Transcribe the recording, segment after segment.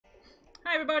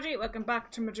Hi everybody, welcome back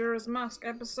to Majora's Mask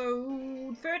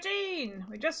episode 13!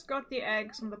 We just got the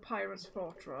eggs from the Pirate's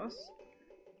Fortress.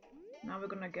 Now we're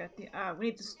gonna get the,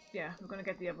 we're gonna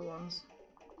get the other ones.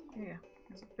 Yeah,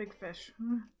 there's a big fish.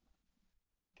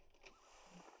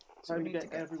 So Time to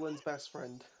get everyone's best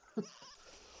friend.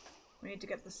 We need to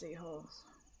get the seahorse.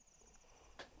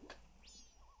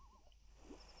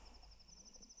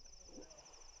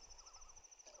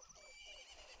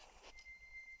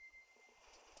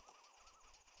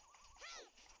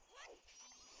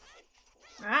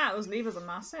 Ah, those levers are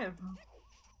massive.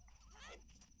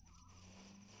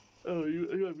 Oh,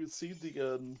 you haven't seen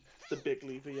the big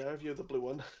lever, yeah? Have you the blue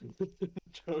one?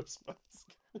 Joe's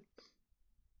mask.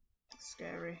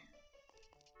 Scary.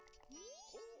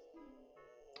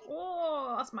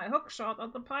 Oh, that's my hook shot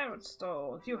at the pirate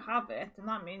store. If you have it, then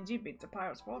that means you beat the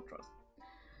Pirate's Fortress.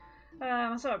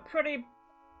 So a pretty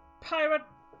pirate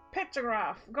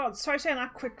pictograph. God, sorry saying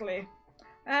that quickly.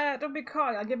 Don't be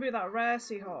coy, I'll give you that rare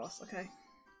seahorse. Okay.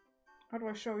 How do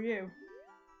I show you?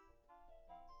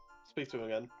 Speak to him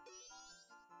again.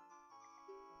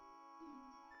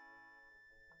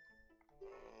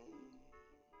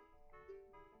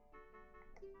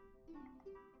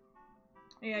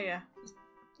 Yeah.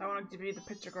 I want to give you the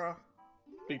pictograph.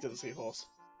 Speak to the seahorse.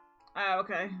 Oh,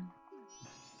 okay.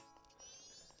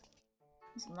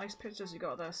 Some nice pictures you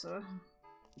got there, sir.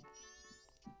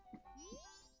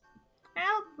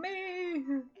 Help me!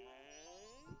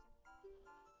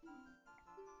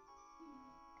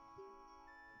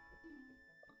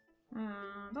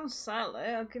 Don't sell it,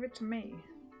 I'll give it to me.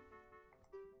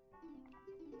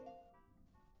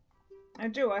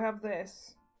 I have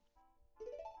this.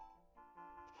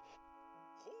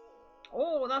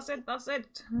 Oh, that's it.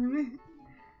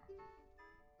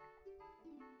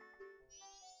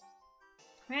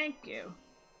 Thank you.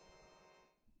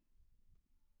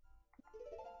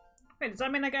 Wait, does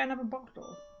that mean I get another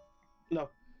bottle? No.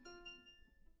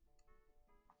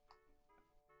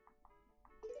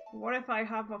 What if I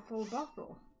have a full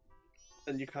bottle?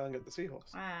 Then you can't get the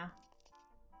seahorse. Ah.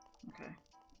 Okay.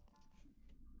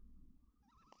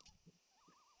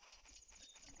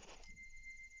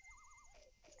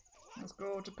 Let's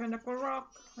go to Pinnacle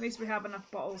Rock. At least we have enough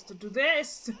bottles to do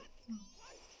this!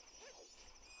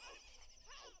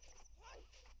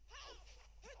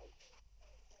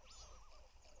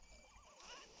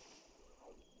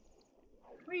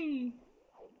 Whee!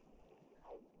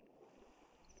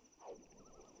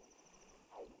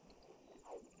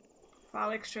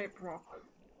 Phallic shaped rock.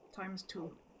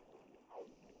 ×2.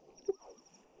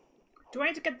 Do I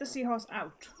need to get the seahorse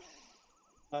out?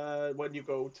 When you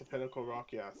go to Pinnacle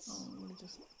Rock, yes. Oh, let me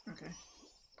just... Okay.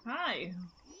 Hi!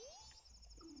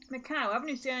 Macau, haven't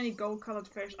you seen any gold-coloured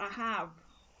fish? I have.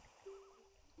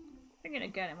 Thinking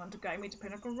again, I want to guide me to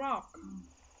Pinnacle Rock.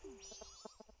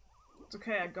 It's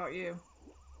okay, I got you.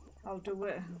 I'll do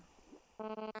it.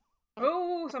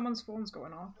 Oh, someone's phone's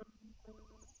going off.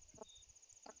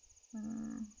 I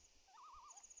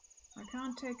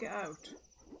can't take it out.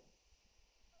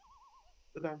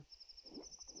 Go down.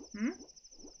 Hmm?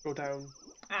 Go down.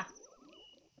 Ah.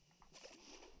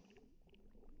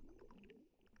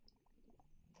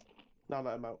 Now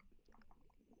let him out.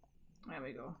 There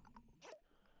we go.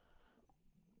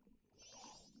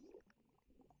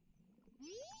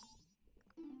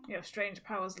 You have strange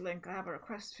powers, Link. I have a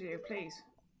request for you. Please,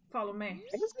 follow me.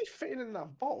 How is he fitting in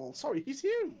that bottle? Sorry, he's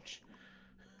huge.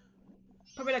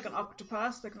 Probably like an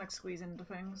octopus. They can like squeeze into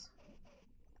things.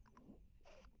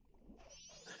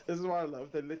 This is what I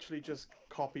love. They literally just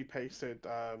copy-pasted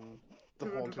the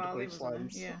Haunted Valley,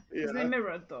 Wastelands. Yeah. Isn't it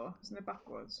mirrored though? Isn't it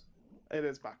backwards? It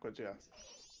is backwards, yes.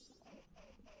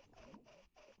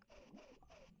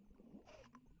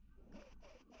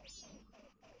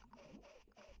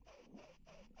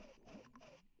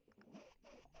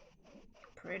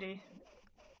 Pretty.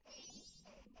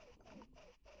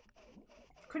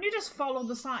 Couldn't you just follow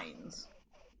the signs?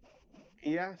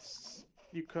 Yes,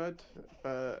 you could,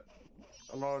 but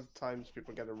a lot of times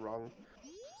people get it wrong.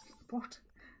 What?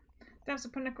 There's a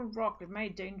Pinnacle Rock with many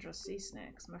dangerous sea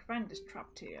snakes. My friend is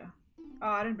trapped here. Oh,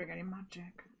 I didn't bring any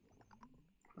magic.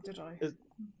 Or did I?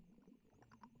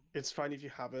 It's fine if you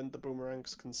haven't. The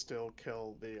boomerangs can still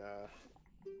kill the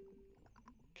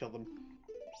kill them.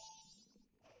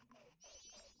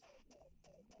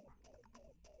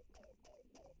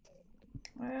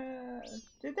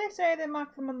 Did they say they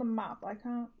marked them on the map? I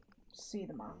can't see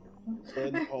the map. They're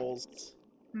in the holes.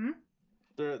 Hmm?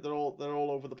 They're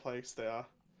all over the place. They are.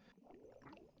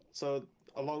 So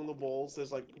along the walls,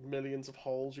 there's like millions of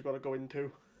holes you got to go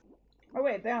into. Oh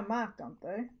wait, they are marked, aren't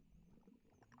they?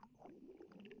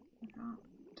 I can't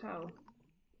tell.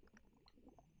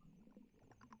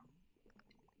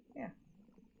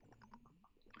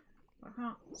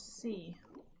 see.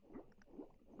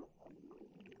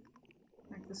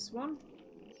 Like this one.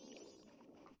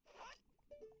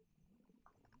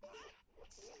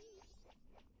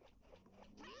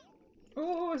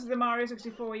 Oh, it's the Mario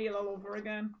 64 eel all over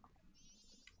again.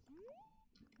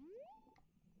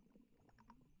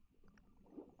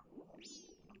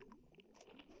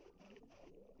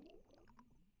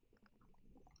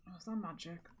 Oh, is that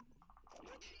magic?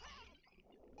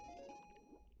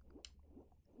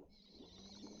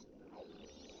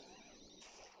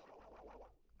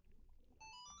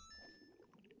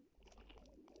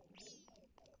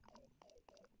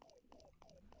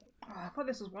 Oh, I thought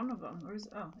this was one of them. Or is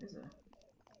it? Oh, is it?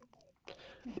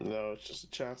 No, it's just a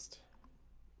chest.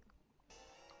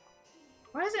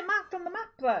 Why is it marked on the map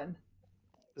then?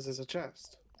 This is a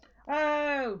chest.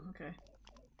 Oh, okay.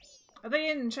 Are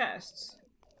they in chests?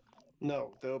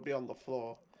 No, they'll be on the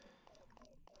floor.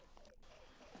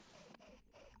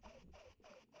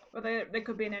 But they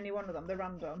could be in any one of them. They're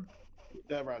random.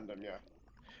 They're random, yeah.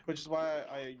 Which is why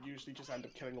I usually just end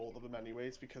up killing all of them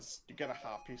anyways, because you get a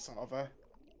heart piece out of it.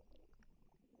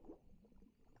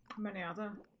 How many are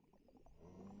there?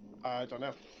 I don't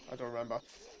know. I don't remember.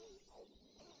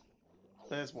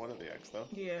 There's one of the eggs, though.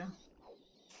 Yeah.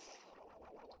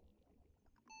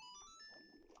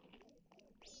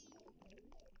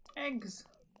 Eggs.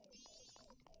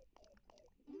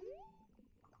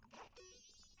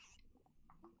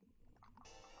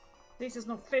 At least there's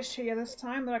no fish here this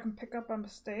time that I can pick up by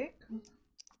mistake.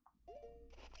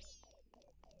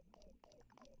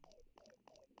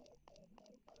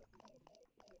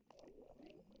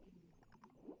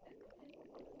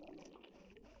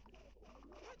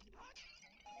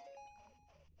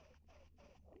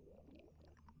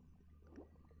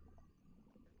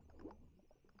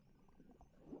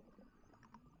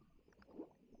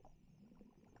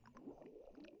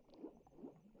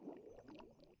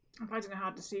 I'm finding it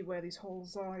hard to see where these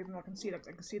holes are, even though I can see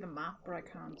the map, but I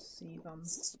can't see them.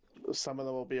 Some of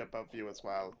them will be above you as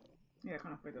well. Yeah, I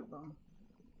kind of figured that.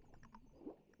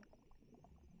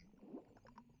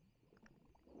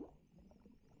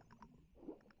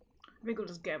 I think we'll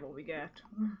just get what we get.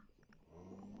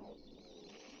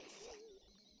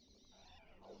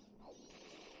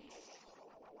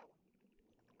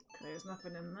 Okay, there's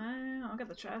nothing in there. I'll get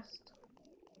the chest.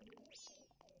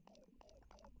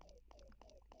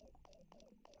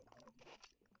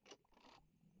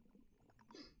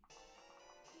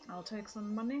 I'll take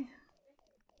some money.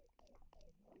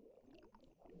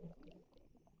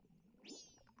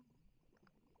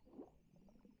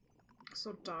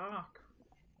 So dark.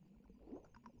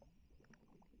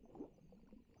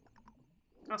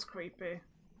 That's creepy.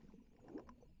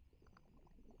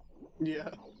 Yeah.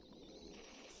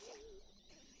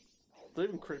 They're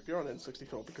even creepier on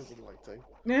N64 because of the lighting.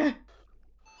 Yeah.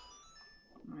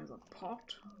 There's a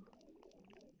pot.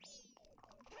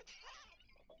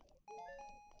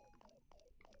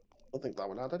 I don't think that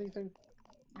one had anything.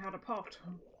 I had a pot.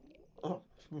 Oh,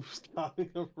 starting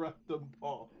a random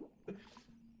pot.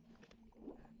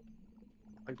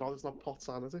 Thank God it's not pot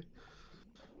sanity.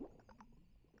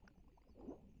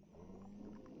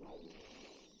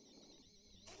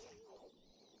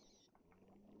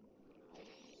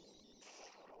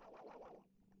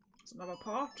 It's another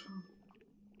pot.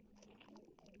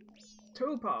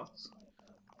 2 pots.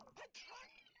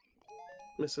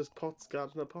 Mrs. Potts,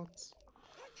 Gardener Potts.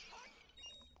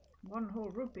 1 whole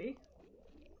rupee.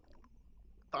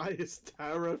 That is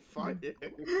terrifying.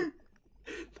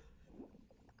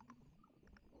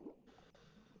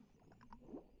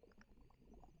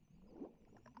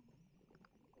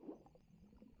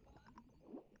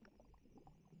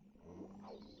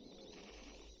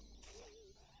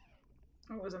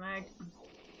 Oh, it was an egg.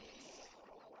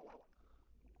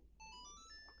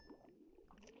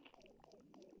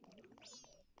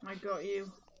 I got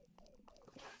you.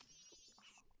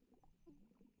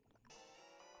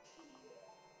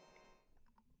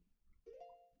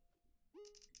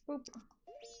 Boop.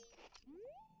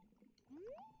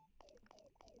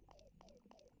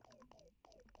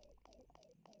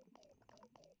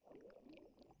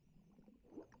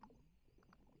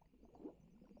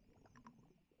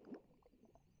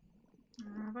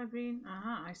 Have I been?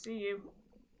 Aha, I see you.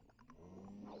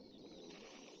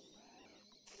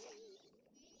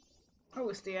 Oh,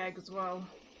 it's the egg as well.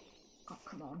 Oh,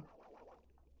 come on.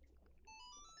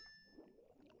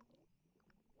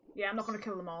 Yeah, I'm not gonna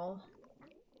kill them all.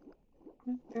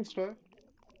 That's fair.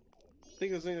 I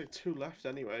think there's only like 2 left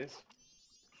anyways.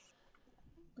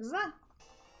 Is that?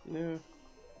 Yeah.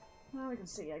 Well, we can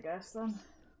see, I guess, then.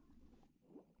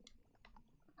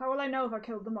 How will I know if I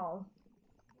killed them all?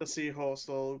 The seahorse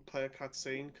will play a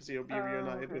cutscene because he'll be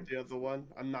reunited okay. with the other one,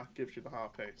 and that gives you the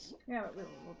heart pace. Yeah,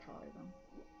 we'll try them.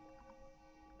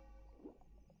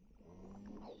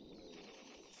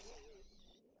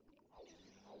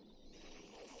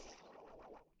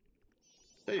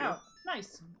 There you go.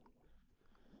 Nice.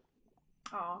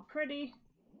 Oh, pretty.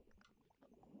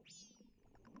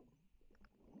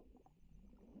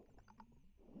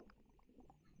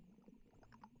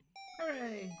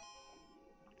 Hooray!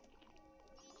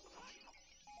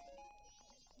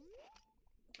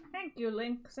 Thank you,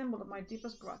 Link. Symbol of my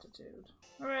deepest gratitude.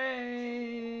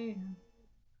 Hooray!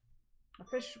 A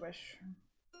fish wish.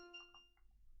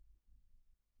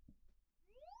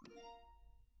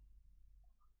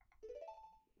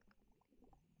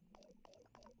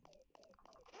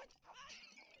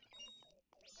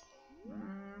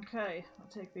 Okay, I'll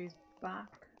take these back.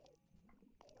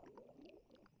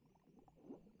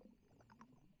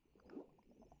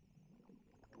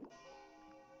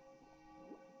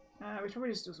 We should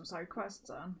probably just do some side quests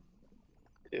then.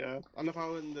 Yeah, I love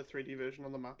how in the 3D version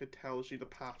on the map it tells you the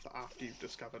path after you've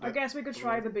discovered it. I guess we could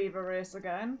try the beaver race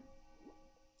again.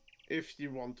 If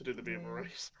you want to do the beaver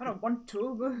race. I don't want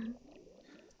to, but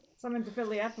something to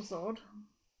fill the episode.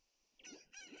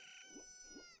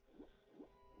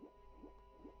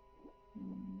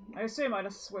 I assume I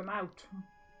just swim out.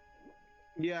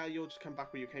 Yeah, you'll just come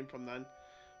back where you came from then.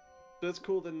 But it's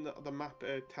cool then the map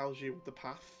tells you the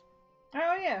path.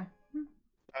 Oh yeah.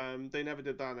 They never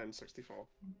did that in N64.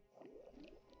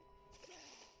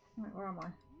 Wait, where am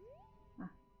I? Ah.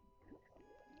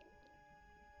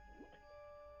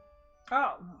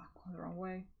 Oh, I'm going the wrong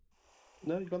way.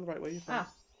 No, you've gone the right way. You're fine.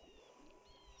 Ah.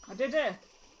 I did it.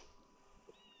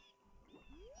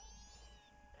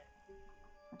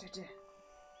 I did it.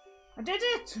 I did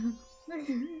it!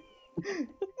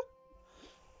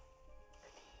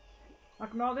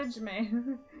 Acknowledge me.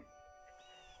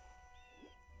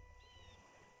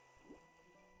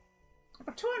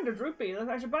 For 200 rupees,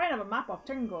 I should buy another map off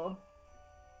Tingle.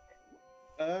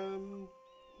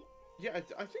 Yeah,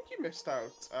 I think you missed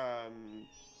out,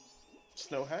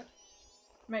 Snowhead.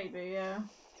 Maybe, yeah.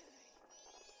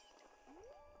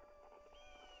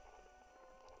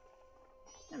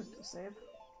 Let me do a save.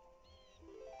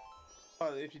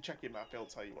 Well, if you check your map, it'll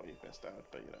tell you what you've missed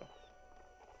out, but you know.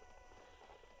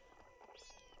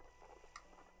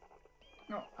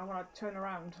 No, I want to turn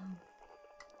around.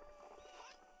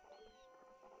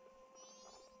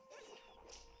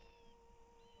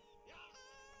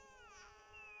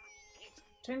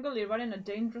 Tingle, you're running a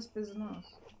dangerous business.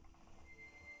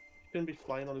 He's gonna be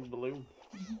flying on his balloon.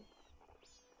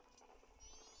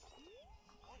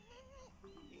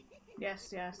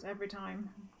 Yes, yes, every time.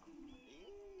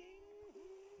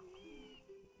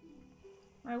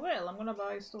 I will, I'm gonna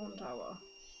buy Stone Tower.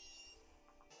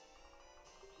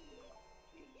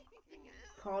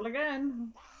 Call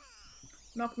again.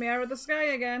 Knock me out of the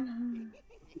sky again.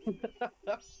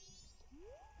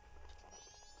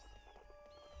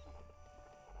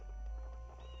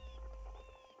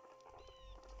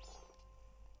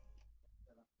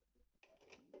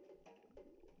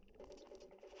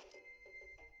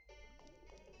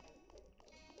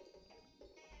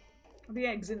 Are the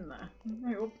eggs in there?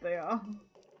 I hope they are.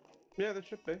 Yeah, they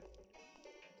should be.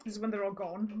 This is when they're all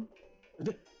gone.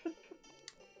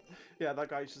 Yeah, that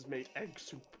guy just made egg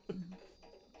soup.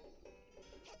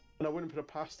 And I wouldn't put it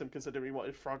past him considering he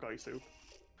wanted frog eye soup.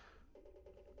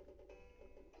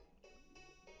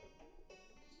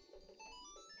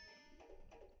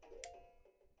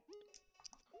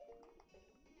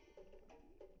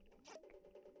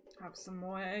 Have some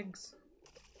more eggs.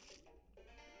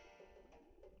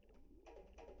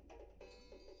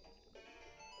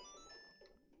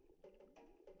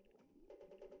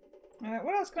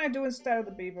 What else can I do instead of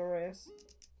the beaver race?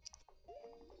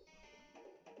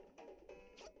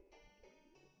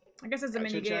 I guess it's a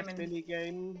mini game. Mini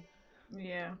game.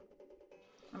 Yeah,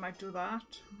 I might do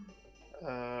that.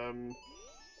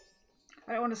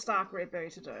 I I don't want to start Great Berry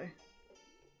today.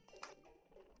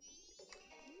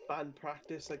 Band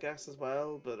practice, I guess, as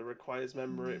well, but it requires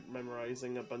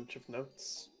memorizing a bunch of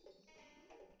notes.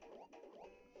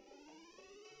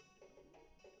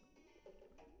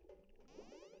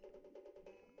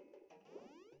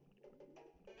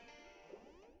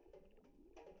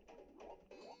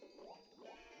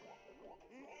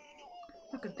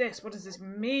 Look at this, what does this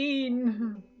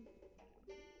mean?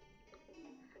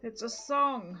 It's a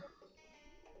song.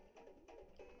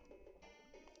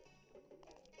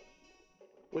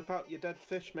 Whip out your dead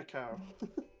fish, Macau.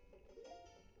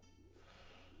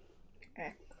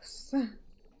 X.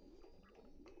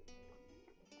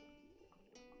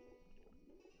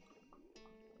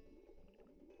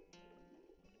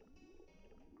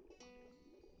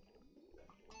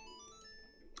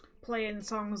 playing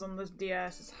songs on this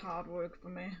DS is hard work for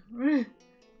me.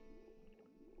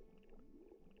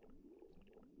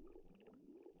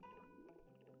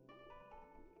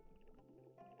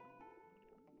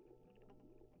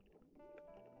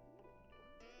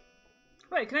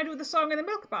 Wait, can I do the song in the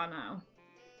milk bar now?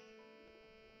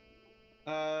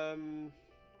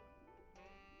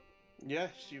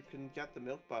 Yes, you can get the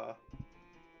milk bar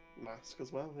mask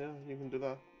as well. Yeah, you can do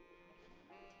that.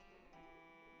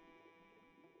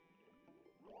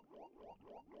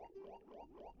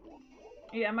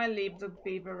 Yeah, I might leave the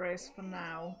beaver race for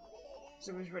now. Because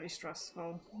it was really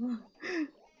stressful.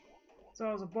 So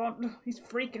I was a bond. He's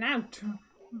freaking out.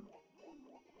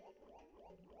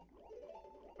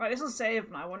 Right, this will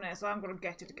save now, won't it? So I'm gonna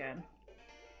get it again.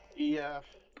 Yeah.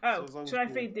 Oh, So should I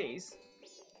feed these?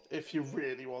 If you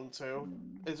really want to.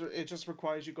 It just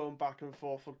requires you going back and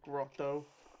forth a grotto.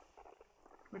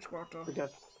 Which grotto?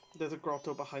 There's a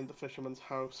grotto behind the fisherman's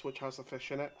house which has a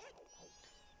fish in it.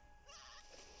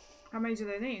 How many do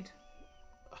they need?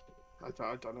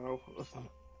 I don't know.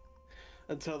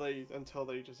 until they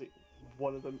just eat,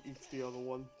 one of them eats the other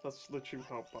one. That's literally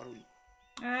how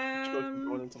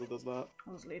going until it does that.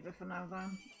 I'll just leave it for now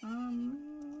then.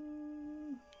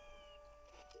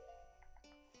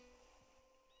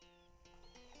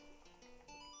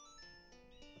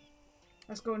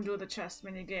 Let's go and do the chest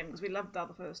mini game because we loved that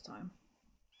the first time.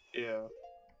 Yeah.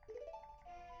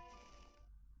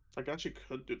 I guess you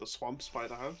could do the swamp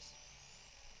spider house.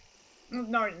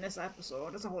 Not in this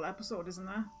episode. There's a whole episode, isn't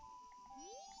there?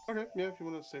 Okay, yeah, if you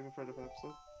want to save it for a different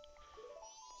episode.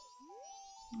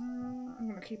 I'm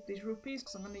gonna keep these rupees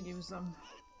because I'm gonna use them.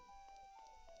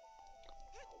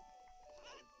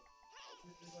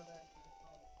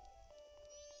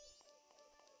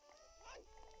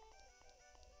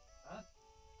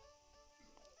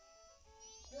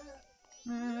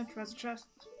 Treasure chest.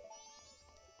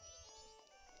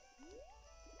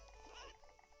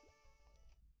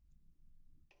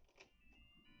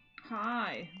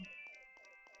 Hi.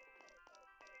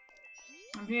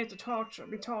 I'm here to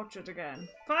be tortured again.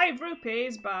 5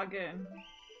 rupees, bargain.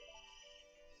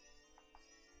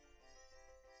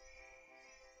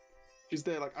 She's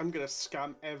there like, I'm gonna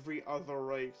scam every other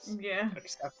race. Yeah.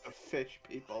 Except the fish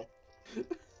people.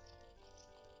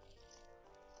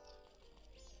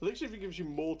 At least if it gives you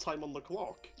more time on the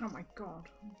clock. Oh my god.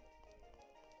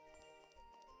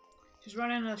 She's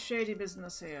running a shady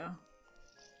business here.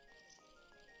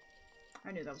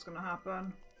 I knew that was gonna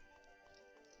happen.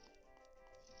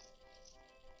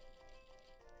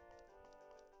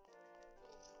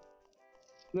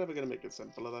 Never gonna make it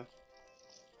simple, are they?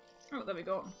 Oh, there we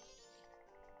go.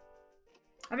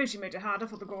 I think she made it harder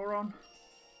for the Goron.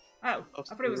 Oh, I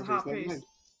thought it was a half piece.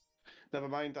 Never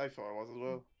mind, I thought it was as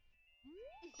well.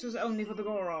 So is it only for the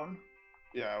Goron?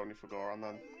 Yeah, only for Goron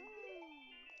then.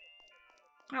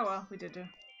 Oh well, we did do.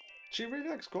 She really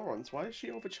likes Gorons. Why is she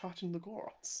overcharging the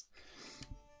Gorons?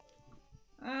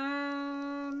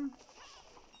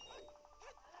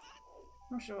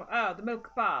 Not sure. Oh, the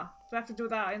milk bar. Do I have to do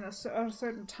that in a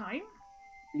certain time?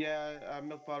 Yeah,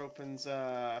 milk bar opens,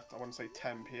 I want to say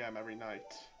 10 PM every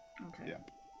night. Okay. Yeah.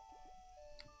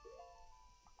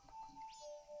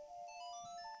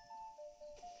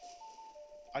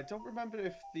 I don't remember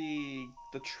if the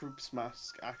troops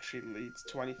mask actually leads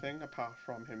to anything apart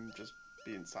from him just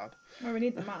being sad. Well, we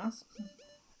need the mask.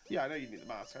 Yeah, I know you need the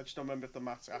mask. I just don't remember if the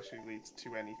mask actually leads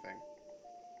to anything.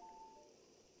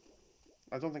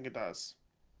 I don't think it does.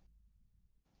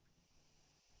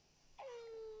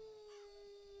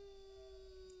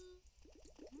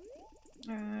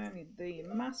 I need the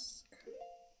mask.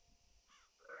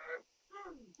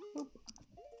 Oop.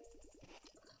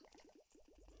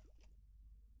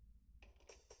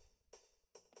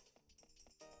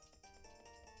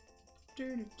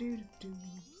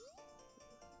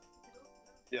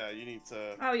 Yeah, you need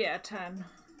to... Oh yeah, 10.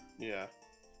 Yeah.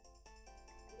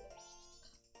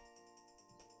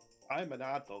 I'm an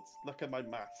adult. Look at my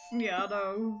math. Yeah, I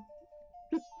know.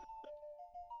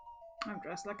 I'm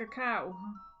dressed like a cow.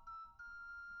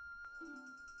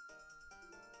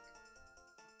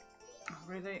 Oh,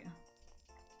 really?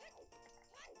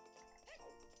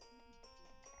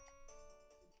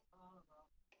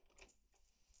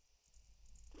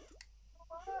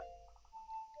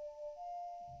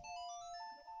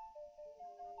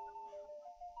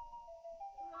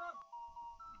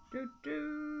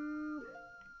 Do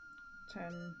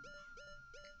 10.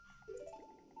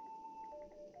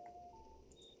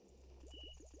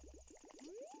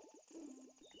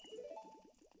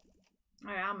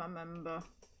 I am a member.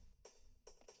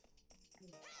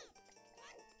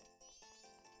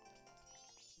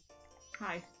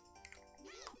 Hi.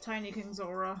 Tiny King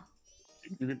Zora.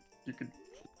 You could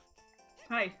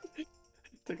Hi.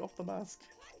 take off the mask.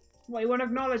 Well, you won't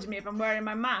acknowledge me if I'm wearing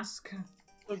my mask.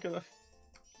 Okay.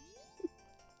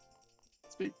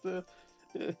 Speak to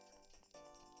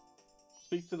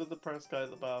speak to the depressed guy at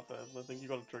the bathroom. I think you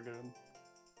got to trigger him.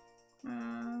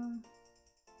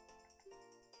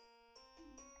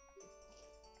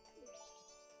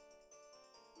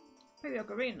 Maybe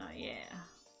Ocarina, yeah.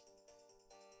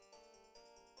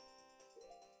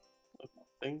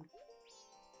 Thing.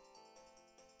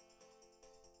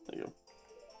 There you go.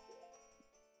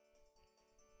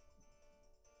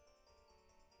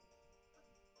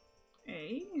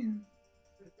 Hey.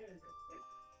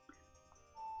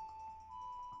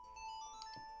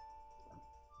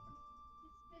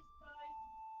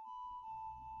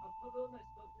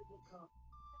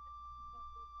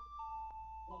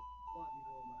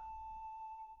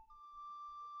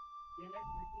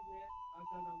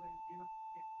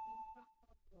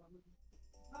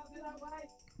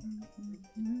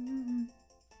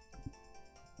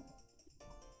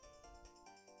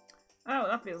 Oh,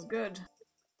 that feels good.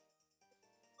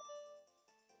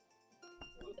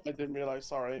 I didn't realize.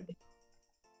 Sorry.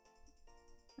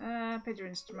 Pick your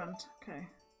instrument. Okay.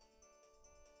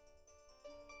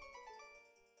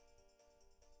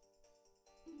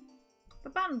 The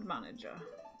band manager.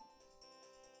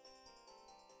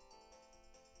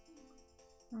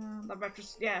 The retro.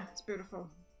 Yeah, it's beautiful.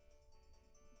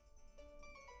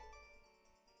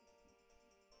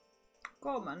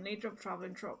 Gorman, leader of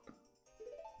traveling troop.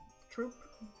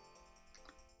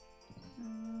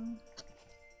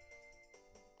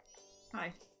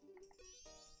 Hi.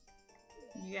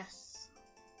 Yes.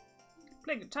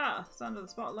 Play guitar. Stand under the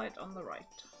spotlight on the right.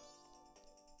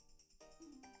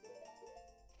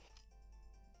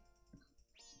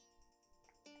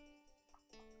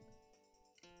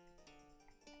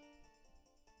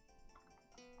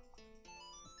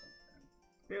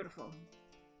 Beautiful.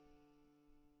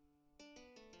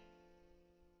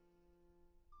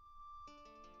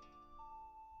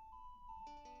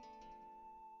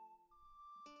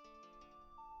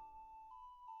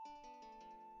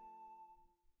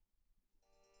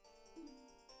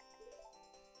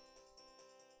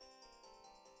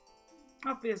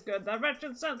 That feels good. That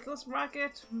wretched senseless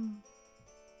racket.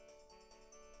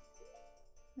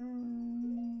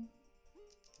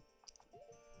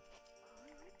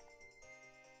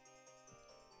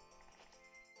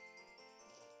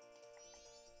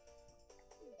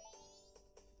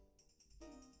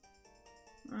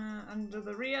 Under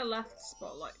the rear left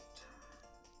spotlight.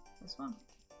 This one.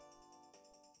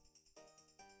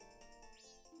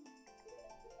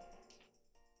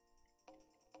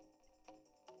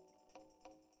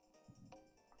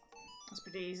 That's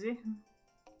pretty easy.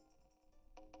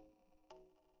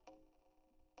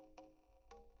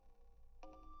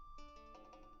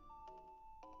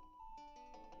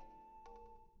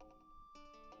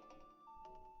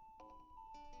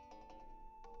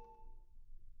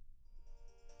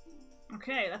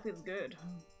 Okay, that feels good.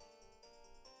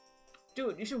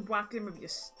 Dude, you should whack him with your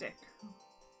stick.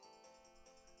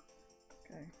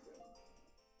 Okay.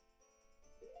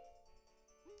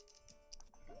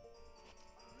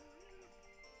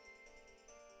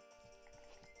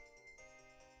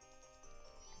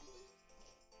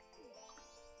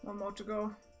 One more to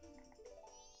go.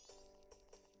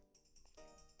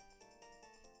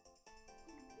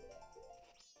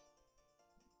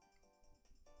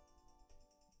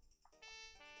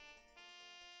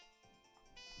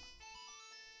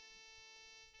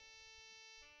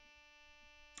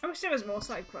 I wish there was more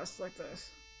side quests like this.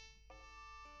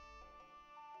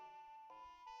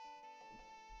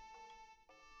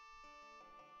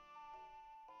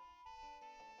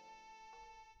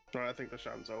 Right, I think the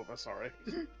sham's over. Sorry.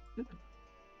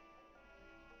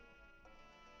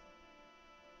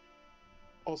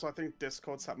 Also, I think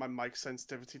Discord set my mic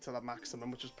sensitivity to the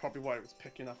maximum, which is probably why it was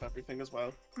picking up everything as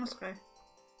well. That's okay.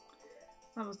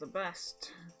 That was the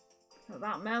best.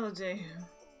 That melody.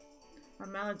 That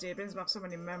melody brings back so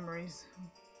many memories.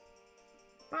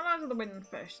 Ballad of the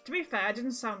Windfish. To be fair, it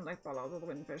didn't sound like Ballad of the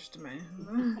Windfish to me.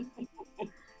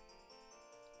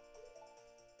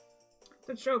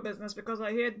 Did show business because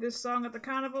I heard this song at the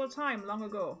carnival time long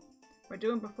ago. By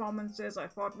doing performances, I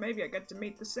thought maybe I'd get to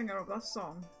meet the singer of that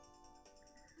song.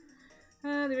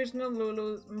 The original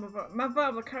Lulu's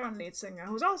mother, the current lead singer,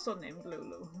 who's also named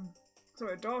Lulu. So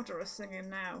her daughter is singing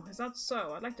now. Is that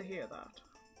so? I'd like to hear that.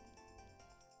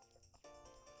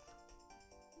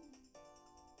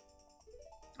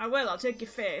 I will, I'll take your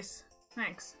face.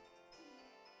 Thanks.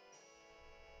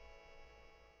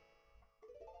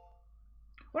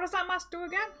 What does that mask do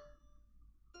again?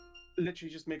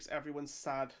 Literally just makes everyone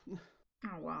sad.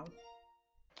 Oh wow.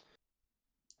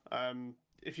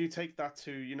 If you take that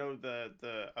to, you know,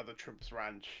 the other troops'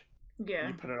 ranch, Yeah.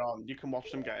 you put it on, you can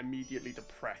watch them get immediately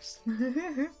depressed.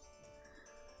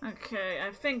 Okay,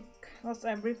 I think that's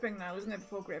everything now, isn't it,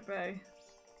 before Great Bay?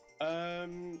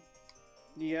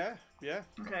 Yeah.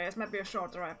 Okay, this might be a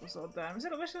shorter episode then.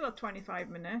 We're still at 25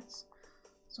 minutes.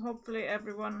 So hopefully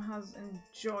everyone has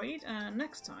enjoyed, and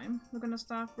next time we're going to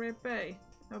start Great Bay.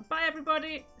 So bye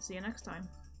everybody, see you next time.